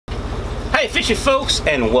Hi fishy folks,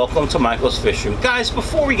 and welcome to Michael's Fish Room. Guys,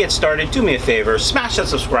 before we get started, do me a favor, smash that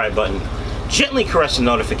subscribe button, gently caress the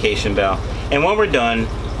notification bell, and when we're done,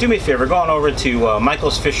 do me a favor, go on over to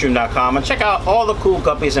michaelsfishroom.com and check out all the cool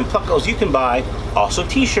guppies and pluckos you can buy, also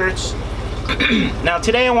t-shirts. Now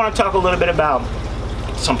today I want to talk a little bit about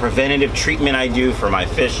some preventative treatment I do for my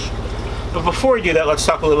fish. But before we do that, let's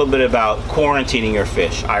talk a little bit about quarantining your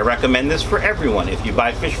fish. I recommend this for everyone. If you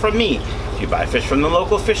buy fish from me, if you buy fish from the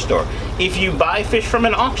local fish store, if you buy fish from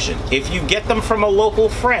an auction, if you get them from a local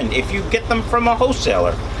friend, if you get them from a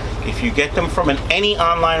wholesaler, if you get them from any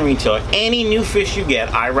online retailer, any new fish you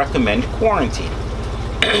get, I recommend quarantine.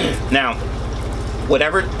 Now,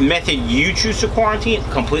 whatever method you choose to quarantine,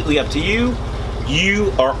 completely up to you.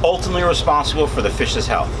 You are ultimately responsible for the fish's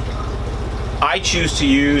health. I choose to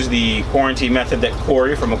use the quarantine method that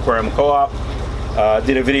Corey from Aquarium Co-op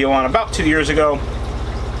did a video on about 2 years ago.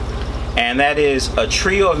 And that is a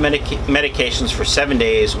trio of medications for 7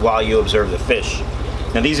 days while you observe the fish.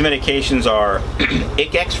 Now these medications are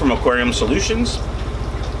ICX from Aquarium Solutions,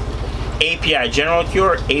 API General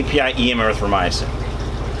Cure, API EM Erythromycin.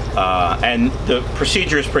 And the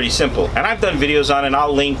procedure is pretty simple. And I've done videos on it, and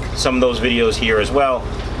I'll link some of those videos here as well.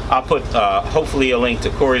 I'll put hopefully a link to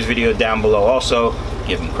Corey's video down below also,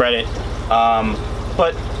 give him credit.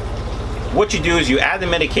 But what you do is you add the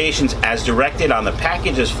medications as directed on the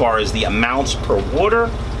package as far as the amounts per water,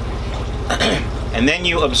 and then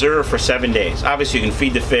you observe for 7 days. Obviously you can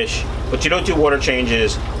feed the fish, but you don't do water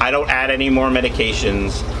changes. I don't add any more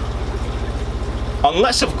medications.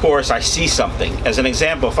 Unless, of course, I see something. As an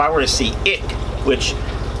example, if I were to see ick, which,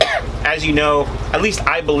 as you know, at least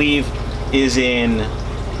I believe is in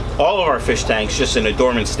all of our fish tanks, just in a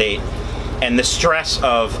dormant state, and the stress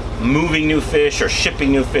of moving new fish or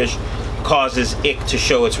shipping new fish causes ick to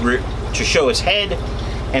show its head,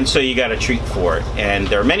 and so you got to treat for it. And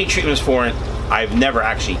there are many treatments for it. I've never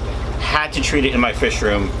actually had to treat it in my fish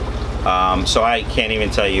room, so I can't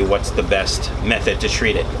even tell you what's the best method to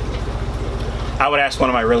treat it. I would ask one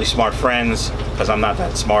of my really smart friends, because I'm not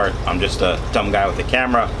that smart. I'm just a dumb guy with a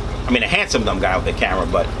camera. I mean, a handsome dumb guy with a camera,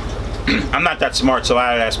 but I'm not that smart, so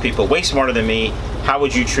I would ask people way smarter than me, how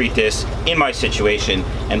would you treat this in my situation,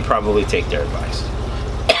 and probably take their advice.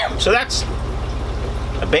 So that's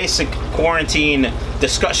a basic quarantine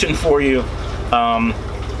discussion for you.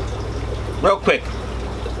 Real quick,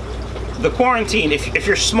 the quarantine, if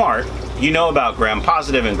you're smart, you know about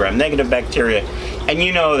gram-positive and gram-negative bacteria, and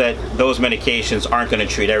you know that those medications aren't going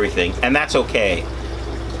to treat everything, and that's okay.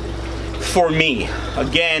 For me,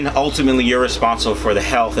 again, ultimately you're responsible for the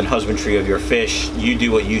health and husbandry of your fish. You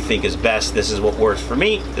do what you think is best. This is what works for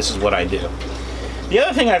me. This is what I do. The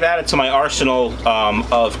other thing I've added to my arsenal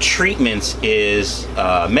of treatments is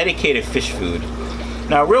medicated fish food.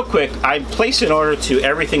 Now, real quick, I placed an order to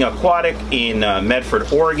Everything Aquatic in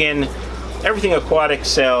Medford, Oregon. Everything Aquatic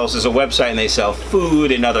sells is a website, and they sell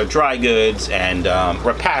food and other dry goods and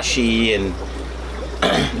rapashi. And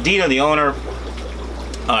Dina, the owner,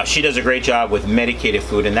 she does a great job with medicated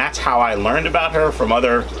food, and that's how I learned about her, from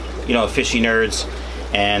other, fishy nerds,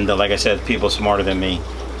 and like I said, people smarter than me.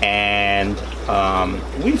 And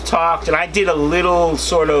we've talked, and I did a little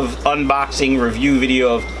sort of unboxing review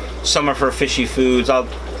video of some of her fishy foods. I'll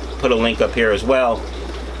put a link up here as well,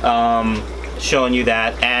 showing you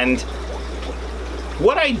that. And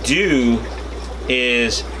what I do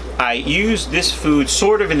is I use this food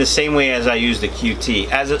sort of in the same way as I use the QT,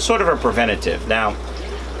 as a sort of a preventative. Now,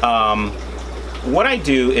 what I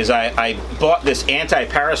do is I bought this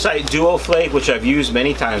anti-parasite duo flake, which I've used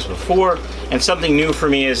many times before, and something new for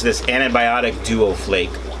me is this antibiotic duo flake.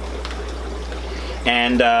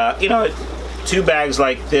 And 2 bags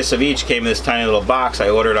like this of each came in this tiny little box. I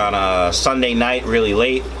ordered on a Sunday night, really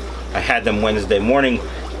late. I had them Wednesday morning.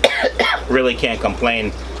 Really can't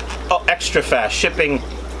complain. Oh, extra fast shipping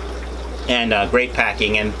and great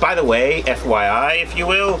packing. And by the way, FYI, if you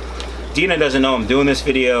will, Dina doesn't know I'm doing this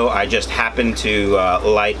video. I just happened to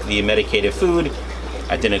like the medicated food.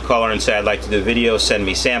 I didn't call her and say I'd like to do a video, send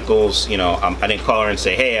me samples. I didn't call her and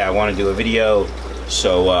say, hey, I want to do a video,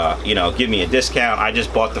 so give me a discount. I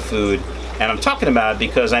just bought the food, and I'm talking about it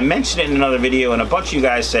because I mentioned it in another video, and a bunch of you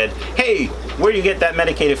guys said, hey, where do you get that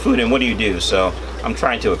medicated food and what do you do? So I'm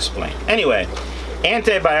trying to explain. Anyway,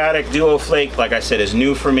 antibiotic duo flake, like I said, is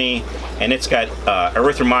new for me, and it's got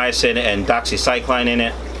erythromycin and doxycycline in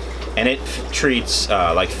it. And it treats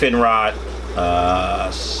like fin rot,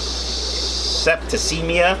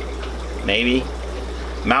 septicemia, maybe,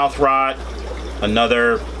 mouth rot,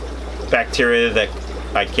 another bacteria that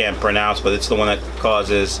I can't pronounce, but it's the one that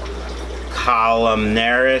causes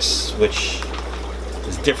columnaris, which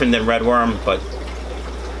is different than redworm, but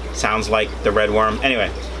Sounds like the red worm.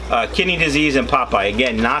 Anyway, kidney disease and Popeye.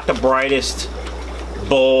 Again, not the brightest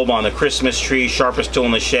bulb on the Christmas tree, sharpest tool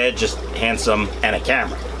in the shed, just handsome and a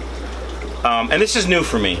camera. And this is new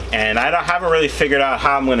for me, and haven't really figured out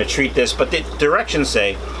how I'm going to treat this, but the directions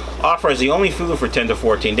say, offer as the only food for 10 to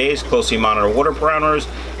 14 days, closely monitor water parameters,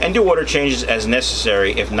 and do water changes as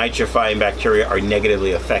necessary if nitrifying bacteria are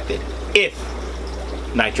negatively affected. If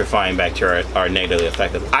nitrifying bacteria are negatively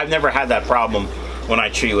affected. I've never had that problem when I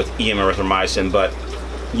treat with EM erythromycin, but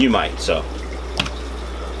you might, so.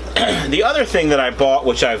 The other thing that I bought,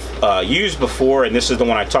 which I've used before, and this is the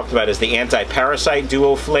one I talked about, is the anti-parasite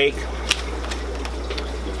Duo Flake.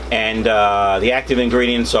 And the active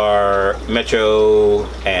ingredients are Metro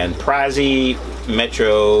and Prazi,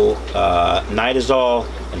 Metro Nitazole,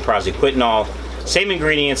 and Prazi Quinol. Same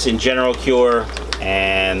ingredients in General Cure,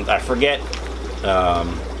 and I forget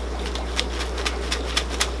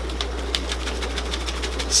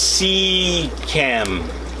Seachem.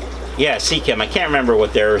 Yeah, Seachem. I can't remember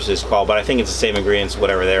what theirs is called, but I think it's the same ingredients,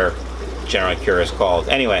 whatever their General Cure is called.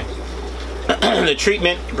 Anyway, the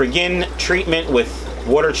treatment, begin treatment with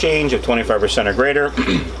water change of 25% or greater.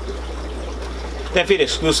 Then feed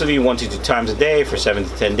exclusively 1 to 2 times a day for 7 to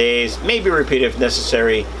 10 days. Maybe repeat if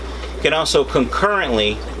necessary. You can also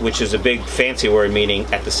concurrently, which is a big fancy word meaning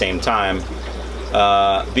at the same time,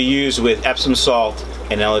 be used with Epsom salt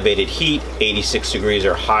and elevated heat, 86 degrees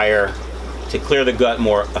or higher, to clear the gut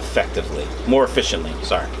more efficiently,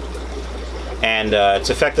 sorry. And it's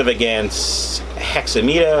effective against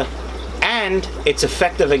hexamida, and it's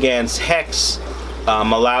effective against hex,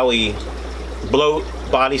 Malawi, bloat,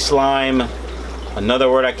 body slime,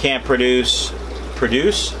 another word I can't pronounce,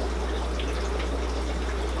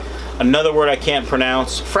 another word I can't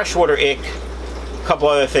pronounce, freshwater ick, a couple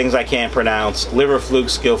other things I can't pronounce, liver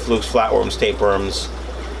flukes, gill flukes, flatworms, tapeworms,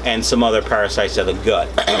 and some other parasites of the gut.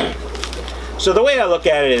 So the way I look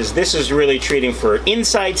at it is this is really treating for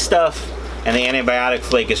inside stuff, and the antibiotic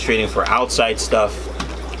flake is treating for outside stuff.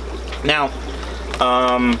 Now,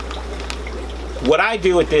 what I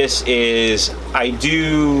do with this is I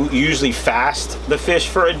do usually fast the fish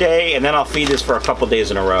for a day, and then I'll feed this for a couple days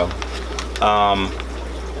in a row.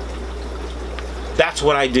 That's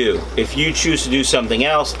what I do. If you choose to do something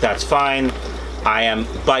else, that's fine. I am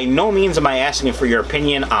by no means am I asking for your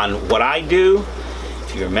opinion on what I do.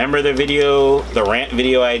 If you remember the video, the rant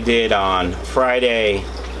video I did on Friday,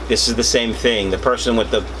 this is the same thing. The person with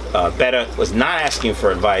the betta was not asking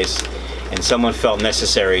for advice, and someone felt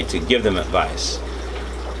necessary to give them advice.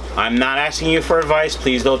 I'm not asking you for advice.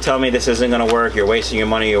 Please don't tell me this isn't going to work. You're wasting your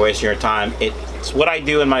money. You're wasting your time. It's what I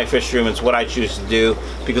do in my fish room. It's what I choose to do,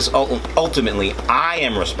 because ultimately I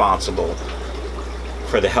am responsible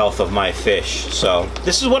for the health of my fish. So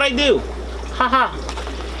this is what I do. Haha.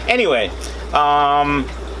 Anyway,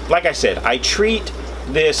 like I said, I treat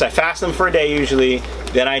this. I fast them for a day usually.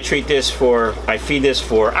 Then I feed this for,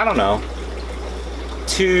 I don't know,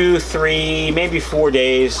 2, 3, maybe 4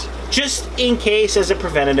 days, just in case as a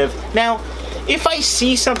preventative. Now, if I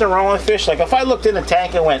see something wrong with fish, like if I looked in the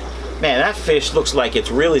tank and went, man, that fish looks like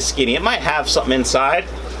it's really skinny, it might have something inside,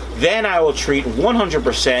 then I will treat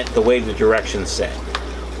 100% the way the directions say.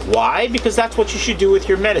 Why? Because that's what you should do with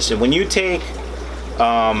your medicine. When you take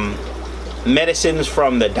medicines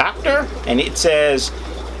from the doctor and it says,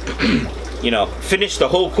 you know, finish the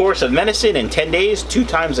whole course of medicine in 10 days, 2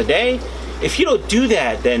 times a day, if you don't do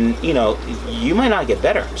that, then, you know, you might not get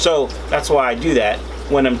better. So that's why I do that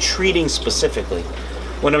when I'm treating specifically.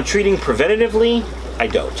 When I'm treating preventatively, I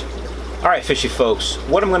don't. All right, fishy folks,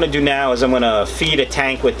 what I'm going to do now is I'm going to feed a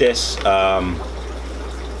tank with this,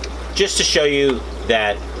 just to show you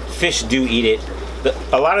that fish do eat it.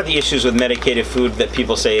 A lot of the issues with medicated food that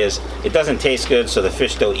people say is it doesn't taste good, so the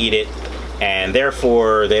fish don't eat it, and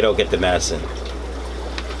therefore they don't get the medicine.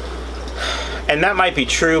 And that might be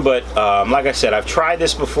true, but like I said, I've tried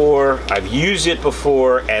this before, I've used it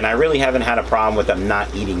before, and I really haven't had a problem with them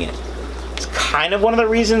not eating it. It's kind of one of the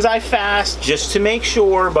reasons I fast, just to make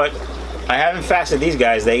sure, but I haven't fasted these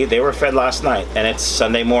guys. They were fed last night, and it's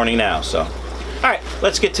Sunday morning now, so. All right,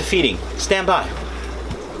 let's get to feeding. Stand by.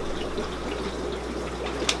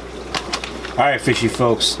 All right, fishy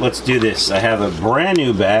folks, let's do this. I have a brand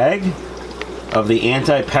new bag of the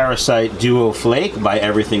Anti-Parasite Duo Flake by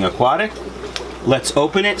Everything Aquatic. Let's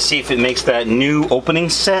open it, see if it makes that new opening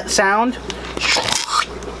sound.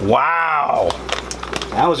 Wow,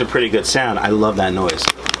 that was a pretty good sound. I love that noise.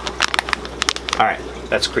 All right,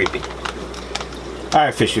 that's creepy. All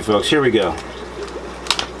right, fishy folks, here we go.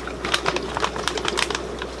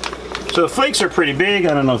 So the flakes are pretty big.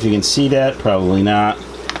 I don't know if you can see that, probably not.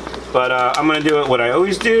 But I'm gonna do it what I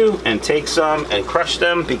always do and take some and crush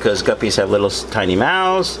them because guppies have little tiny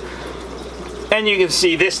mouths. And you can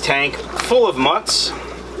see this tank full of mutts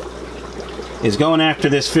is going after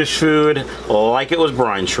this fish food like it was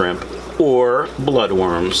brine shrimp or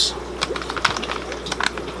bloodworms.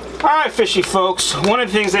 Alright, fishy folks, one of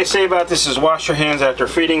the things they say about this is wash your hands after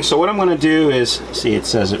feeding. So what I'm going to do is, see it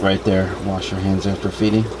says it right there, wash your hands after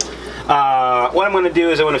feeding. What I'm going to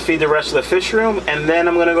do is I'm going to feed the rest of the fish room, and then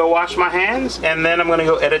I'm going to go wash my hands, and then I'm going to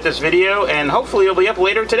go edit this video, and hopefully it'll be up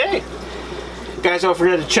later today. Guys, don't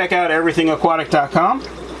forget to check out everythingaquatic.com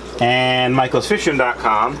and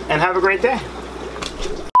michaelsfishroom.com, and have a great day.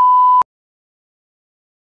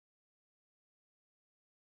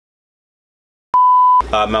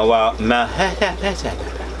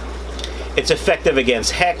 It's effective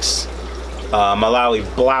against Hex, Malawi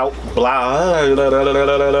Blout,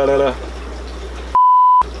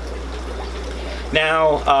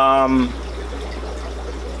 Now,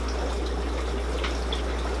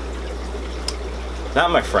 now,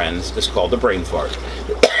 my friends, it's called the brain fart.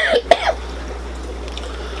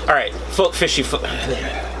 Alright, fishy foot.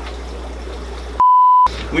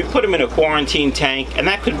 We put them in a quarantine tank, and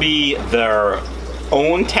that could be their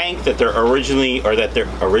own tank that they're originally,